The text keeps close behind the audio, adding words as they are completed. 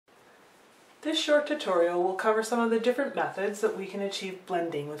This short tutorial will cover some of the different methods that we can achieve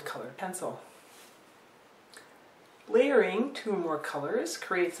blending with colored pencil. Layering two or more colors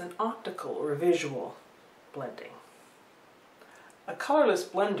creates an optical or visual blending. A colorless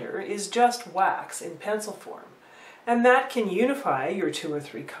blender is just wax in pencil form, and that can unify your two or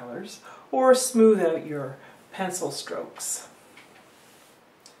three colors or smooth out your pencil strokes.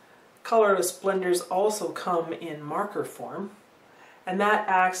 Colorless blenders also come in marker form, and that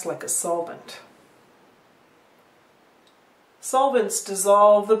acts like a solvent. Solvents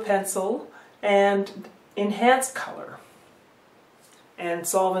dissolve the pencil and enhance color. And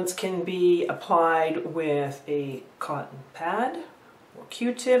solvents can be applied with a cotton pad or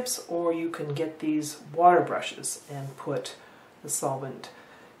Q-tips, or you can get these water brushes and put the solvent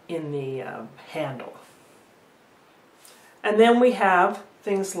in the handle. And then we have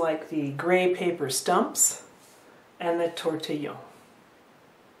things like the gray paper stumps and the tortillon.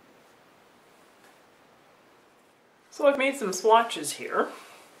 So I've made some swatches here.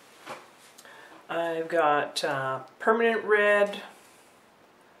 I've got permanent red,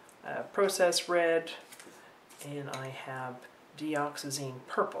 processed red, and I have dioxazine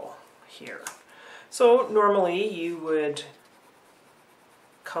purple here. So normally you would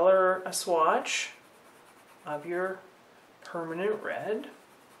color a swatch of your permanent red,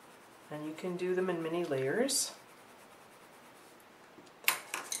 and you can do them in many layers.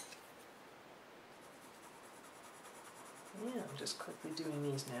 Yeah, I'm just quickly doing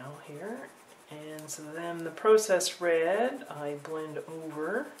these now here. And so then the processed red I blend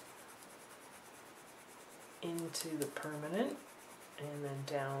over into the permanent and then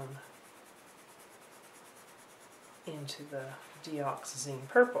down into the dioxazine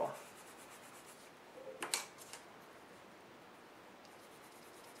purple. And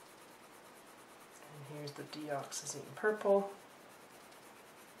here's the dioxazine purple.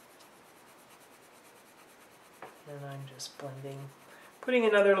 And I'm just blending, putting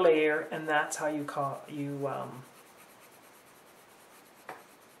another layer, and that's how you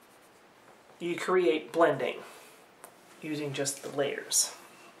create blending using just the layers.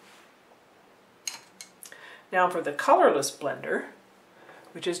 Now for the colorless blender,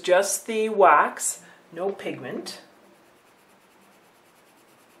 which is just the wax, no pigment.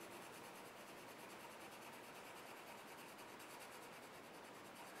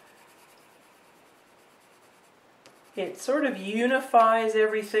 It sort of unifies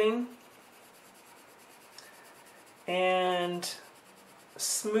everything and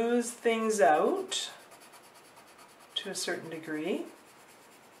smooths things out to a certain degree.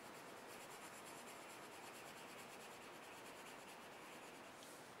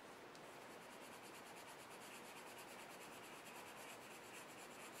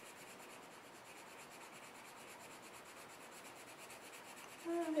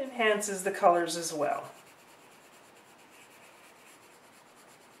 And it enhances the colors as well.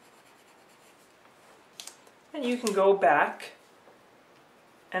 And you can go back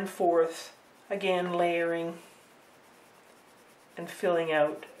and forth, again layering and filling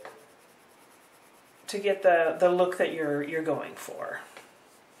out to get the look that you're going for.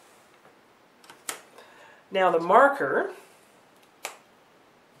 Now the marker,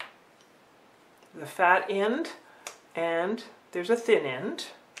 the fat end, and there's a thin end,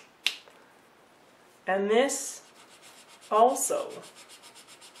 and this also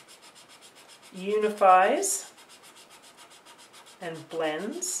unifies and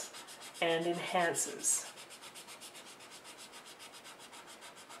blends and enhances.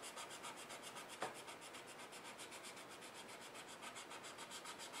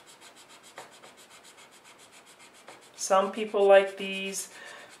 Some people like these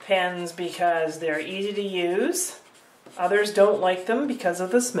pens because they're easy to use. Others don't like them because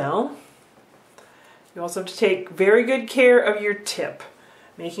of the smell. You also have to take very good care of your tip,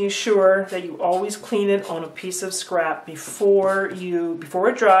 making sure that you always clean it on a piece of scrap before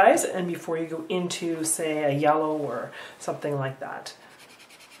it dries and before you go into, say, a yellow or something like that.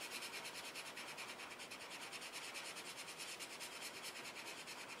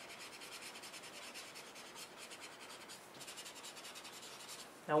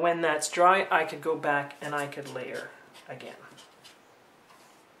 Now when that's dry, I could go back and I could layer again.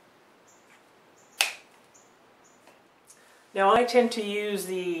 Now I tend to use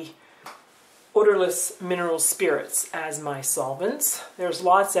the odorless mineral spirits as my solvents. There's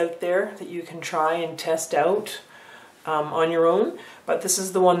lots out there that you can try and test out on your own, but this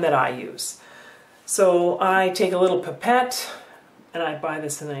is the one that I use. So I take a little pipette, and I buy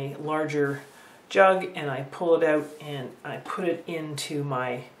this in a larger jug, and I pull it out and I put it into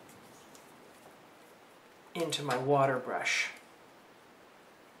my water brush.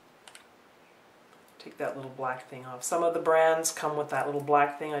 take that little black thing off. Some of the brands come with that little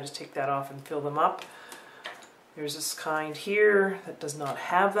black thing. I just take that off and fill them up. There's this kind here that does not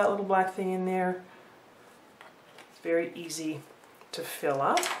have that little black thing in there. It's very easy to fill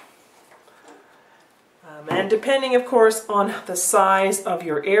up. And depending, of course, on the size of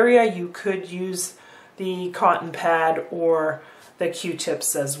your area, you could use the cotton pad or the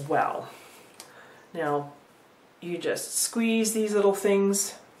Q-tips as well. Now, you just squeeze these little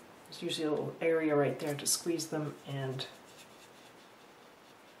things. There's usually a little area right there to squeeze them, and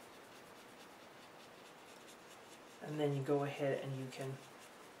then you go ahead and you can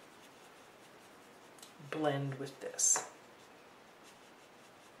blend with this.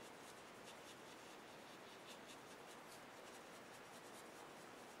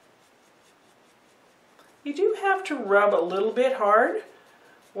 You do have to rub a little bit hard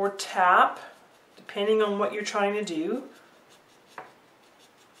or tap, depending on what you're trying to do.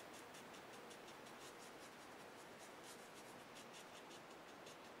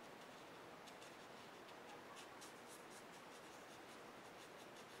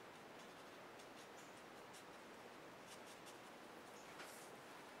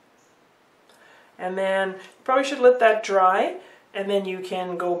 And then you probably should let that dry, and then you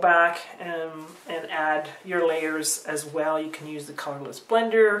can go back and add your layers as well. You can use the colorless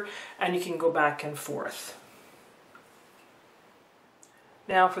blender, and you can go back and forth.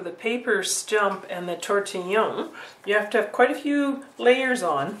 Now for the paper stump and the tortillon, you have to have quite a few layers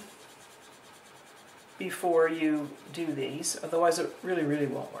on before you do these, otherwise it really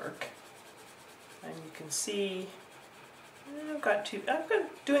won't work. And you can see I'm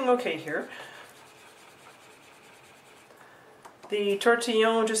doing okay here. The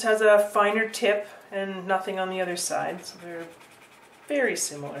tortillon just has a finer tip and nothing on the other side, so they're very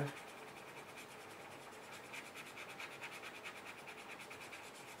similar.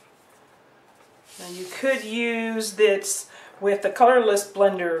 Now you could use this with the colorless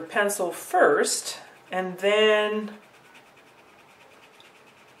blender pencil first, and then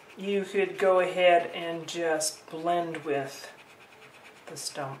you could go ahead and just blend with the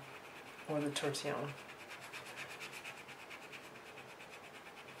stump or the tortillon.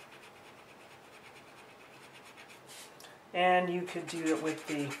 And you could do it with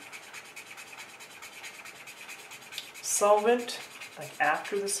the solvent, like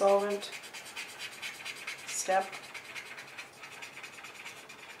after the solvent step.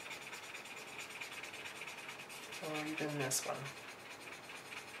 Or even this one.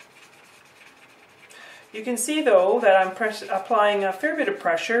 You can see though that I'm applying a fair bit of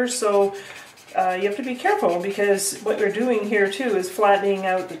pressure, so you have to be careful, because what you're doing here too is flattening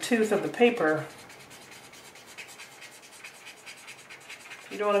out the tooth of the paper.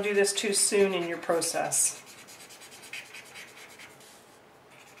 You don't want to do this too soon in your process.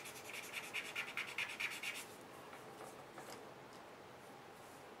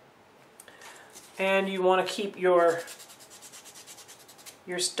 And you want to keep your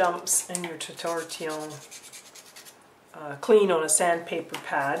stumps and your tortillon clean on a sandpaper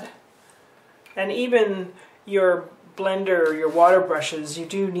pad. And even your blender or your water brushes, you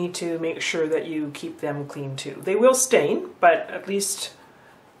do need to make sure that you keep them clean too. They will stain, but at least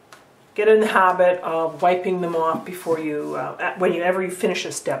get in the habit of wiping them off before you, whenever you finish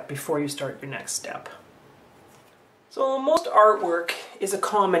a step, before you start your next step. So most artwork is a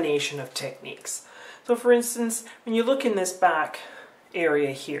combination of techniques. So for instance, when you look in this back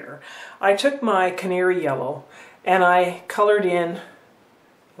area here, I took my canary yellow and I colored in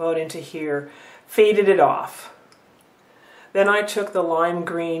about into here, faded it off. Then I took the lime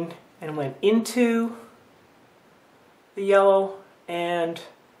green and went into the yellow and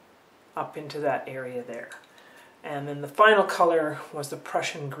up into that area there. And then the final color was the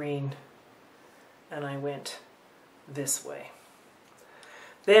Prussian green, and I went this way.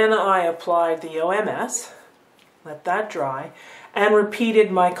 Then I applied the OMS, let that dry, and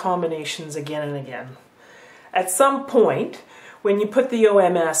repeated my combinations again and again. At some point, when you put the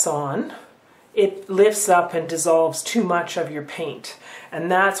OMS on, it lifts up and dissolves too much of your paint. And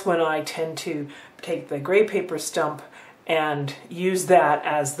that's when I tend to take the gray paper stump and use that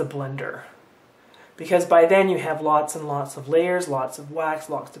as the blender. Because by then you have lots and lots of layers, lots of wax,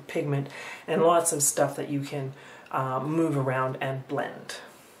 lots of pigment, and lots of stuff that you can move around and blend.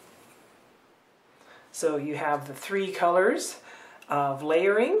 So you have the three colors of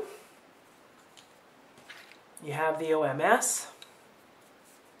layering, you have the OMS,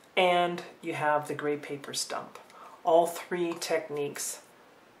 and you have the gray paper stump. All three techniques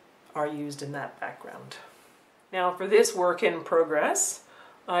are used in that background. Now for this work in progress,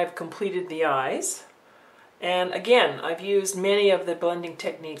 I've completed the eyes, And again, I've used many of the blending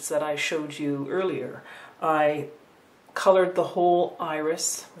techniques that I showed you earlier. I colored the whole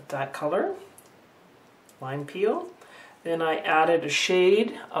iris with that color, lime peel. Then I added a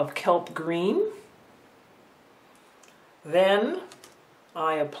shade of kelp green. Then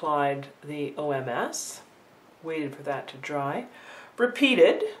I applied the OMS, waited for that to dry,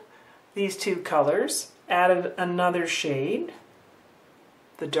 repeated these two colors, added another shade,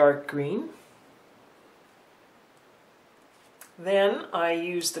 the dark green. Then I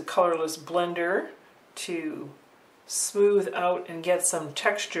used the colorless blender to smooth out and get some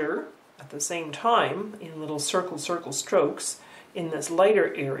texture at the same time in little circle strokes in this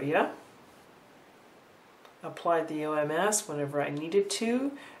lighter area. Applied the OMS whenever I needed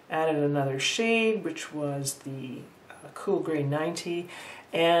to, added another shade, which was the Cool Gray 90,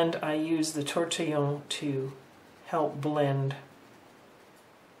 and I used the tortillon to help blend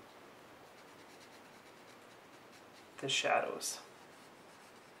the shadows.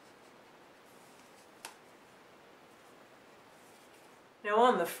 Now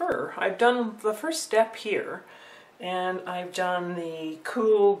on the fur, I've done the first step here, and I've done the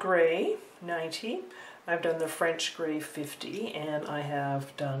Cool Gray 90, I've done the French Gray 50, and I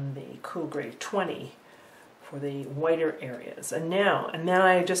have done the Cool Gray 20 for the whiter areas. And then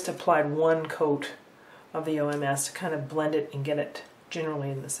I just applied one coat of the OMS to kind of blend it and get it generally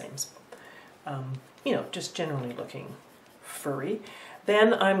in the same spot. You know, just generally looking furry.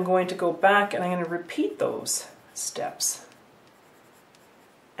 Then I'm going to go back and I'm going to repeat those steps,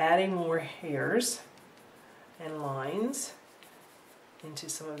 adding more hairs and lines into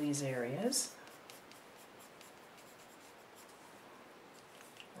some of these areas.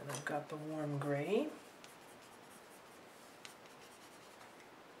 And I've got the warm gray.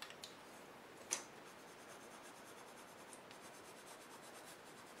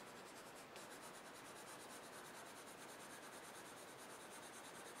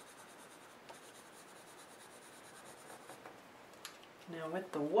 Now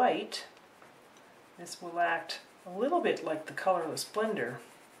with the white, this will act a little bit like the colorless blender.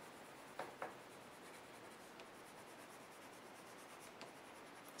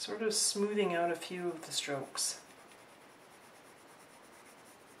 Sort of smoothing out a few of the strokes.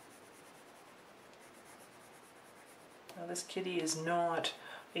 Now this kitty is not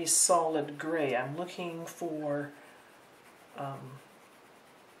a solid gray. I'm looking for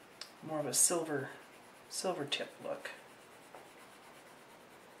more of a silver tip look.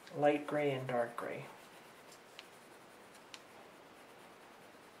 Light gray and dark gray.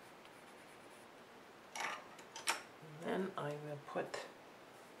 And then I will put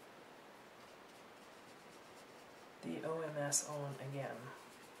the OMS on again.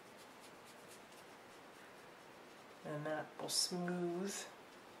 And that will smooth,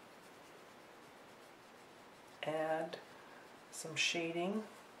 add some shading.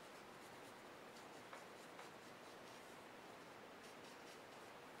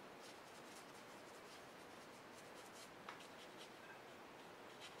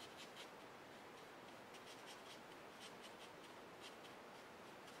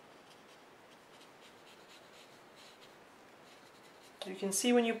 You can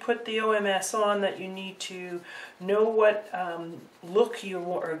see when you put the OMS on that you need to know what look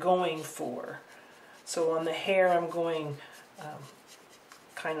you are going for. So on the hair I'm going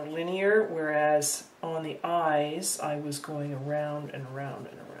kind of linear, whereas on the eyes I was going around and around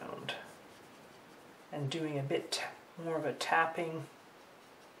and around and doing a bit more of a tapping.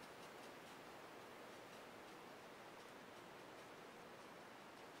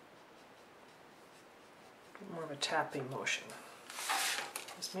 More of a tapping motion.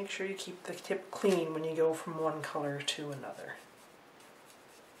 Just make sure you keep the tip clean when you go from one color to another.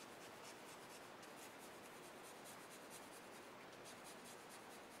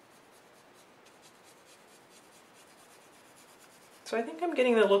 So I think I'm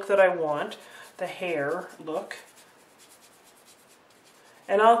getting the look that I want, the hair look.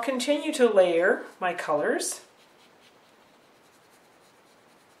 And I'll continue to layer my colors.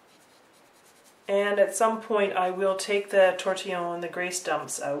 And at some point I will take the tortillon and the gray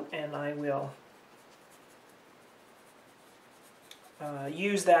stumps out and I will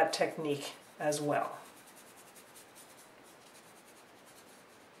use that technique as well.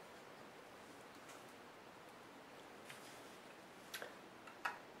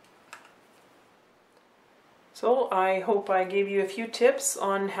 So I hope I gave you a few tips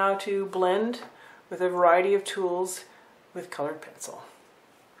on how to blend with a variety of tools with colored pencil.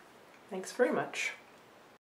 Thanks very much.